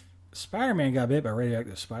 if Spider-Man got bit by a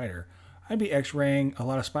radioactive spider, I'd be x-raying a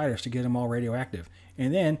lot of spiders to get them all radioactive.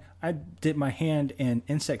 And then I'd dip my hand in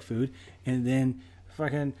insect food and then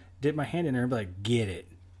fucking dip my hand in there and be like, get it.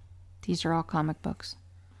 These are all comic books.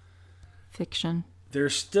 Fiction. They're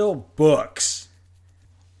still books.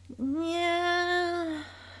 Yeah.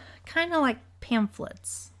 Kind of like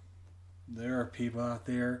pamphlets. There are people out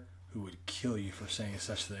there who would kill you for saying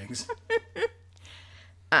such things.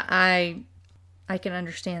 I can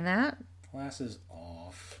understand that. Class is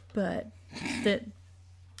off. But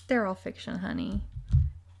they're all fiction, honey.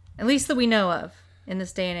 At least that we know of in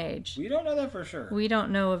this day and age. We don't know that for sure. We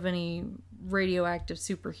don't know of any radioactive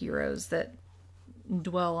superheroes that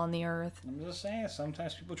dwell on the earth. I'm just saying,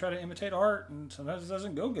 sometimes people try to imitate art, and sometimes it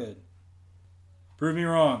doesn't go good. Prove me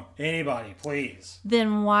wrong. Anybody, please.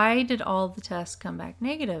 Then why did all the tests come back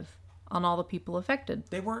negative on all the people affected?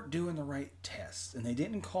 They weren't doing the right tests, and they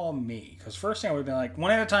didn't call me. Because first thing I would have been like,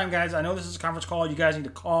 one at a time, guys. I know this is a conference call. You guys need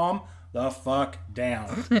to calm the fuck down.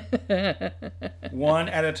 One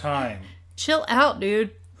at a time. Chill out,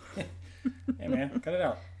 dude. Hey, man, cut it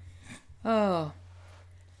out. Oh.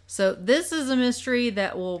 So this is a mystery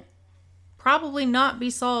that will probably not be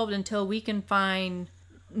solved until we can find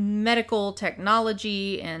medical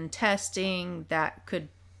technology and testing that could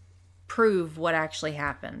prove what actually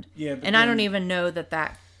happened. Yeah, and I don't even know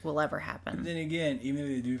that will ever happen. Then again, even if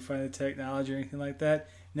they do find the technology or anything like that,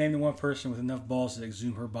 name the one person with enough balls to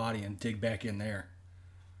exhume her body and dig back in there.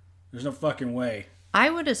 There's no fucking way. I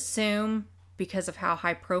would assume, because of how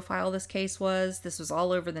high profile this case was, this was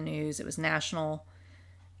all over the news, it was national,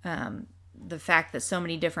 the fact that so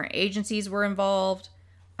many different agencies were involved,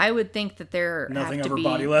 I would think that there nothing have to of her be...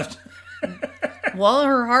 body left. Well,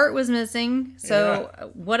 her heart was missing, so Yeah.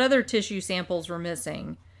 What other tissue samples were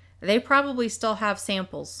missing? They probably still have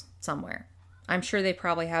samples somewhere. I'm sure they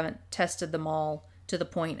probably haven't tested them all to the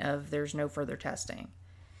point of there's no further testing.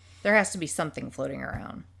 There has to be something floating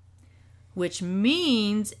around. Which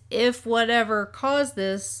means if whatever caused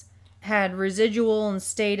this had residual and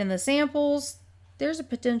stayed in the samples, there's a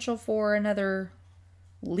potential for another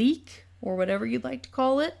leak, or whatever you'd like to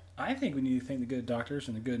call it. I think we need to thank the good doctors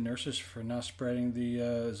and the good nurses for not spreading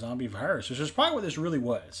the zombie virus, which is probably what this really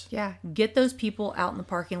was. Yeah, get those people out in the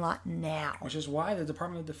parking lot now. Which is why the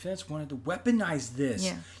Department of Defense wanted to weaponize this.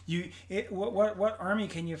 Yeah. What army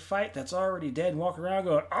can you fight that's already dead and walk around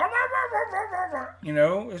going, you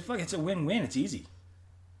know, it's like it's a win-win. It's easy.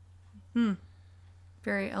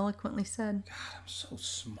 Very eloquently said. God, I'm so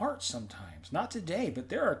smart sometimes. Not today, but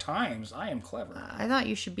there are times I am clever. I thought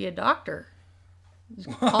you should be a doctor. Just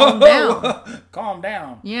calm down. Calm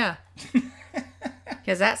down. Yeah.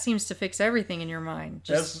 Because that seems to fix everything in your mind.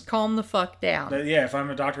 Just That's- calm the fuck down. But yeah, if I'm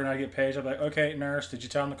a doctor and I get paid, I'm like, okay, nurse, did you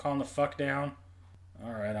tell him to calm the fuck down?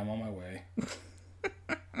 All right, I'm on my way.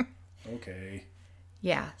 Okay.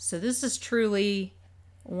 Yeah, so this is truly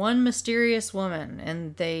one mysterious woman,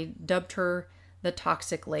 and they dubbed her the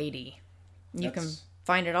Toxic Lady. You can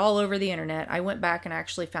find it all over the internet. I went back and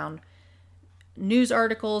actually found news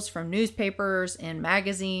articles from newspapers and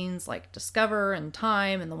magazines like Discover and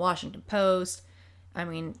Time and the Washington Post. I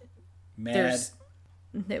mean, Mad.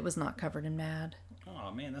 it was not covered in Mad.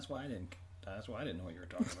 Oh man, that's why I didn't know what you were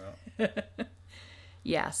talking about.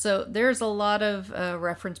 Yeah, so there's a lot of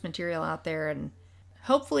reference material out there, and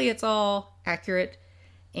hopefully it's all accurate.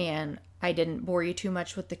 And I didn't bore you too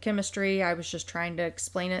much with the chemistry. I was just trying to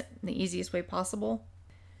explain it in the easiest way possible.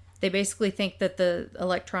 They basically think that the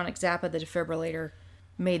electronic zap of the defibrillator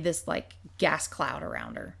made this like gas cloud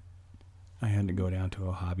around her. I had to go down to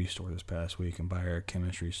a hobby store this past week and buy her a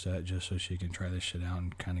chemistry set just so she can try this shit out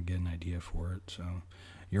and kind of get an idea for it. So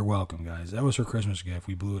you're welcome, guys. That was her Christmas gift.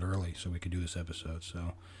 We blew it early so we could do this episode.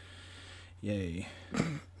 So yay.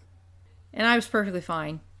 And I was perfectly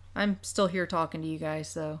fine. I'm still here talking to you guys,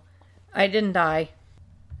 so I didn't die.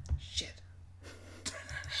 Shit.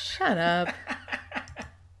 Shut up.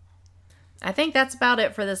 I think that's about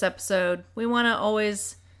it for this episode. We want to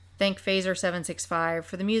always thank Phaser765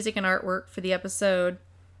 for the music and artwork for the episode.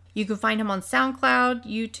 You can find him on SoundCloud,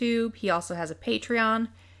 YouTube. He also has a Patreon.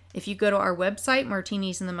 If you go to our website,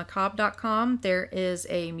 martinisandthemacabre.com, there is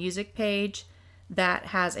a music page that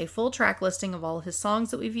has a full track listing of all of his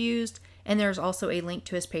songs that we've used, and there's also a link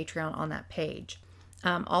to his Patreon on that page.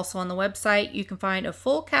 Also on the website, you can find a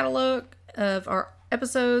full catalog of our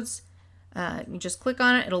episodes. You just click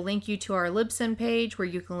on it. It'll link you to our Libsyn page where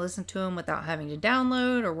you can listen to them without having to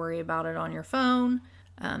download or worry about it on your phone.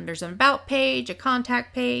 There's an about page, a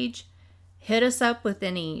contact page. Hit us up with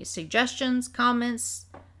any suggestions, comments,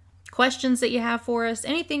 questions that you have for us,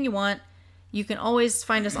 anything you want. You can always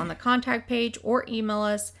find us on the contact page or email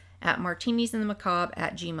us at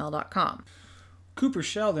martinisandthemacabre@gmail.com. Cooper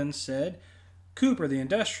Sheldon said, Cooper, the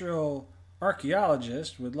industrial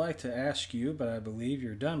archaeologist, would like to ask you, but I believe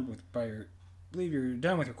you're done with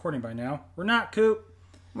recording by now. We're not, Coop.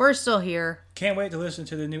 We're still here. Can't wait to listen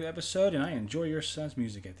to the new episode, and I enjoy your son's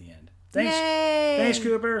music at the end. Thanks. Yay! Thanks,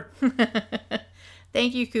 Cooper.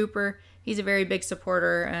 Thank you, Cooper. He's a very big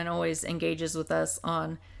supporter and always engages with us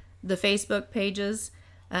on the Facebook pages.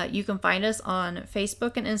 You can find us on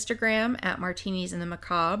Facebook and Instagram at Martinis in the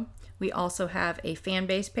Macabre. We also have a fan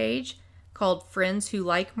base page called Friends Who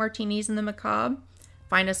Like Martinis in the Macabre.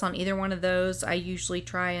 Find us on either one of those. I usually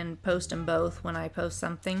try and post them both when I post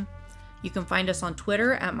something. You can find us on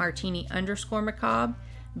Twitter at Martini_Macabre.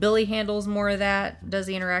 Billy handles more of that, does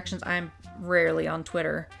the interactions. I'm rarely on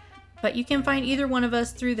Twitter. But you can find either one of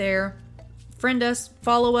us through there. Friend us,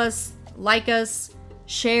 follow us, like us,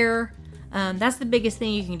 share. That's the biggest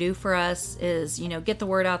thing you can do for us is, get the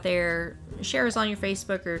word out there. Share us on your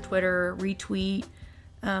Facebook or Twitter, retweet.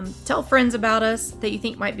 Tell friends about us that you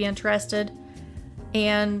think might be interested.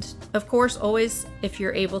 And, of course, always, if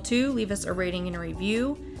you're able to, leave us a rating and a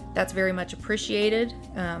review. That's very much appreciated.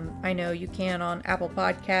 I know you can on Apple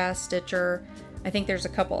Podcasts, Stitcher. I think there's a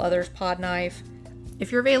couple others, Podknife.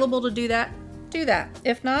 If you're available to do that, do that.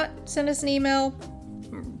 If not, send us an email,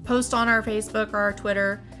 post on our Facebook or our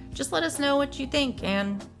Twitter. Just let us know what you think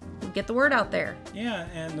and get the word out there. Yeah,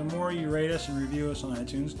 and the more you rate us and review us on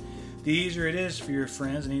iTunes, the easier it is for your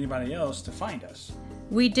friends and anybody else to find us.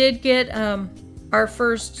 We did get our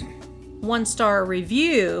first 1-star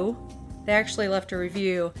review. They actually left a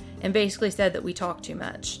review and basically said that we talk too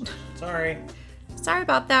much. Sorry. Sorry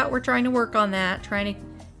about that. We're trying to work on that, trying to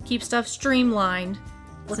keep stuff streamlined.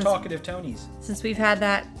 We're talkative Tonys. Since we've had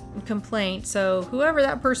that complaint. So whoever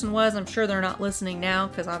that person was, I'm sure they're not listening now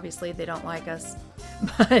because obviously they don't like us.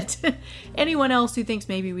 But anyone else who thinks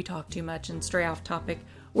maybe we talk too much and stray off topic,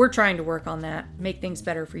 we're trying to work on that, make things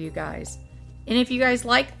better for you guys. And if you guys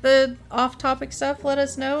like the off-topic stuff, let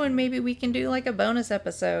us know and maybe we can do like a bonus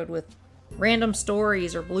episode with random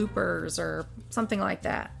stories or bloopers or something like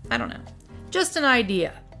that. I don't know. Just an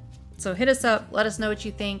idea. So hit us up. Let us know what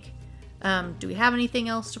you think. Do we have anything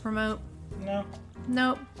else to promote? No.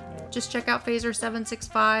 Nope. Just check out Phaser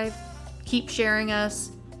 765. Keep sharing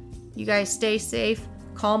us. You guys stay safe.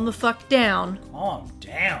 Calm the fuck down. Calm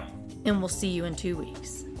down. And we'll see you in 2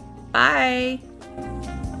 weeks. Bye.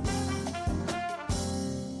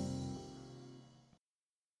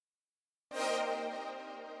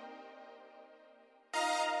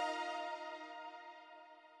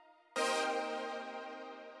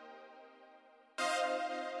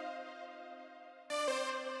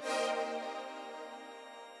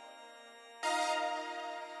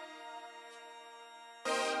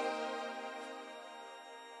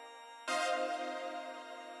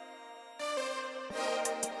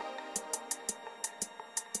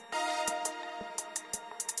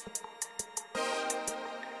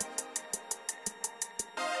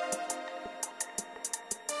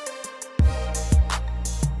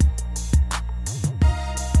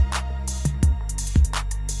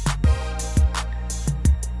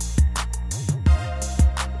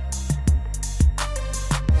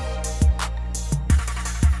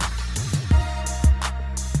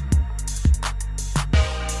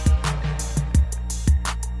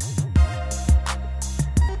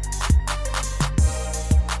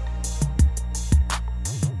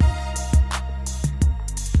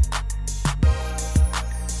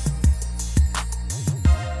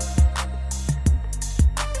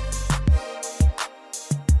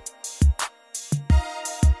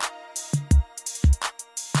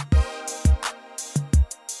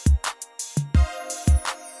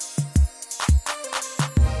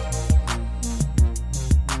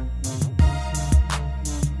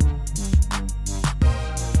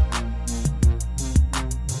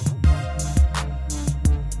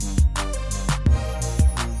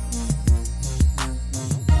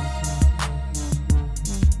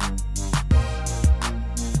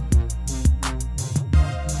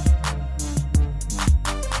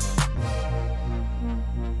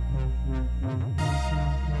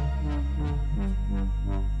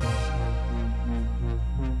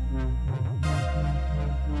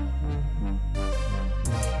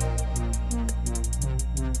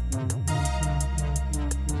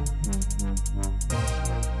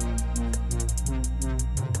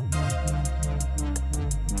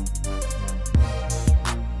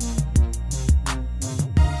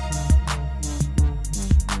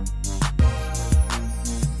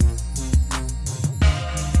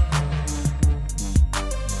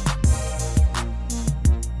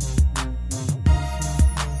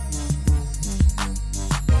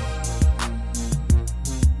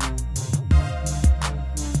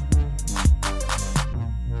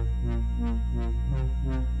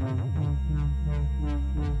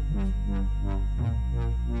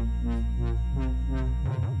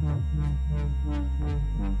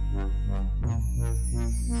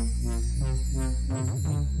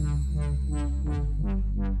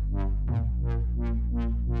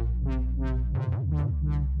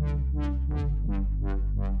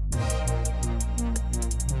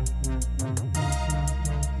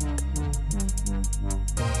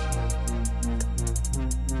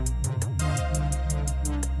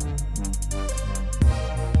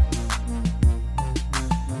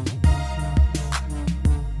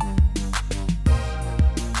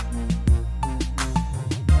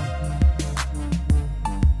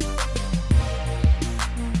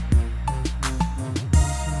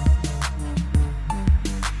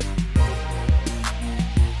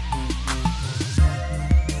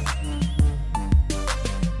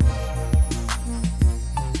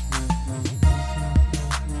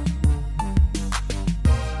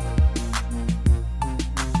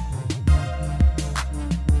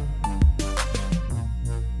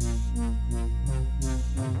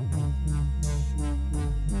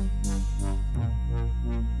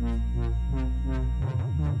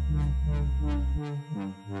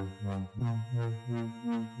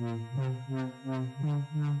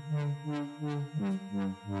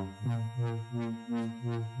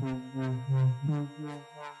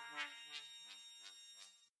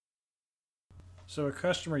 So a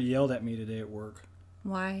customer yelled at me today at work.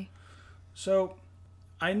 Why? So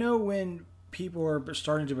I know when people are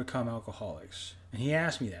starting to become alcoholics. And he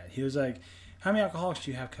asked me that. He was like, how many alcoholics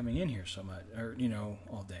do you have coming in here so much? Or,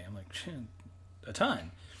 all day. I'm like, a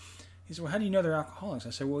ton. He said, well, how do you know they're alcoholics? I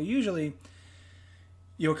said, well, usually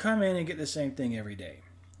you'll come in and get the same thing every day,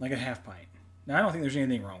 like a half pint. Now, I don't think there's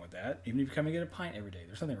anything wrong with that. Even if you come and get a pint every day,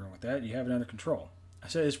 there's nothing wrong with that. You have it under control. I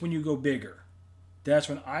said, it's when you go bigger. That's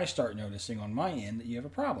when I start noticing on my end that you have a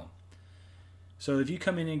problem. So if you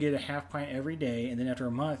come in and get a half pint every day, and then after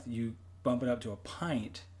a month you bump it up to a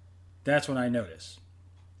pint, that's when I notice.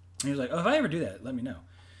 And he was like, oh, if I ever do that, let me know.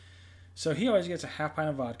 So he always gets a half pint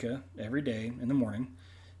of vodka every day in the morning.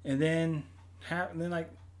 And then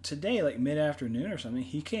like today, like mid-afternoon or something,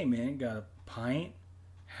 he came in, got a pint,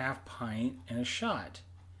 half pint, and a shot.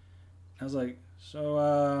 I was like, so,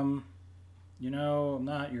 I'm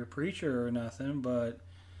not your preacher or nothing, but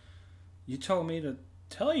you told me to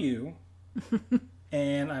tell you,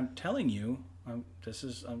 and I'm telling you, I'm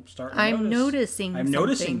noticing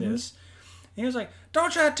this. And he was like,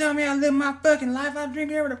 don't try to tell me I live my fucking life. I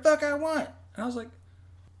drink whatever the fuck I want. And I was like,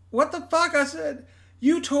 what the fuck? I said,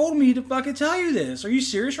 you told me to fucking tell you this. Are you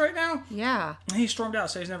serious right now? Yeah. And he stormed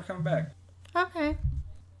out, said he's never coming back. Okay.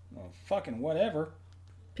 Well, fucking whatever.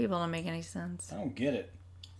 People don't make any sense. I don't get it.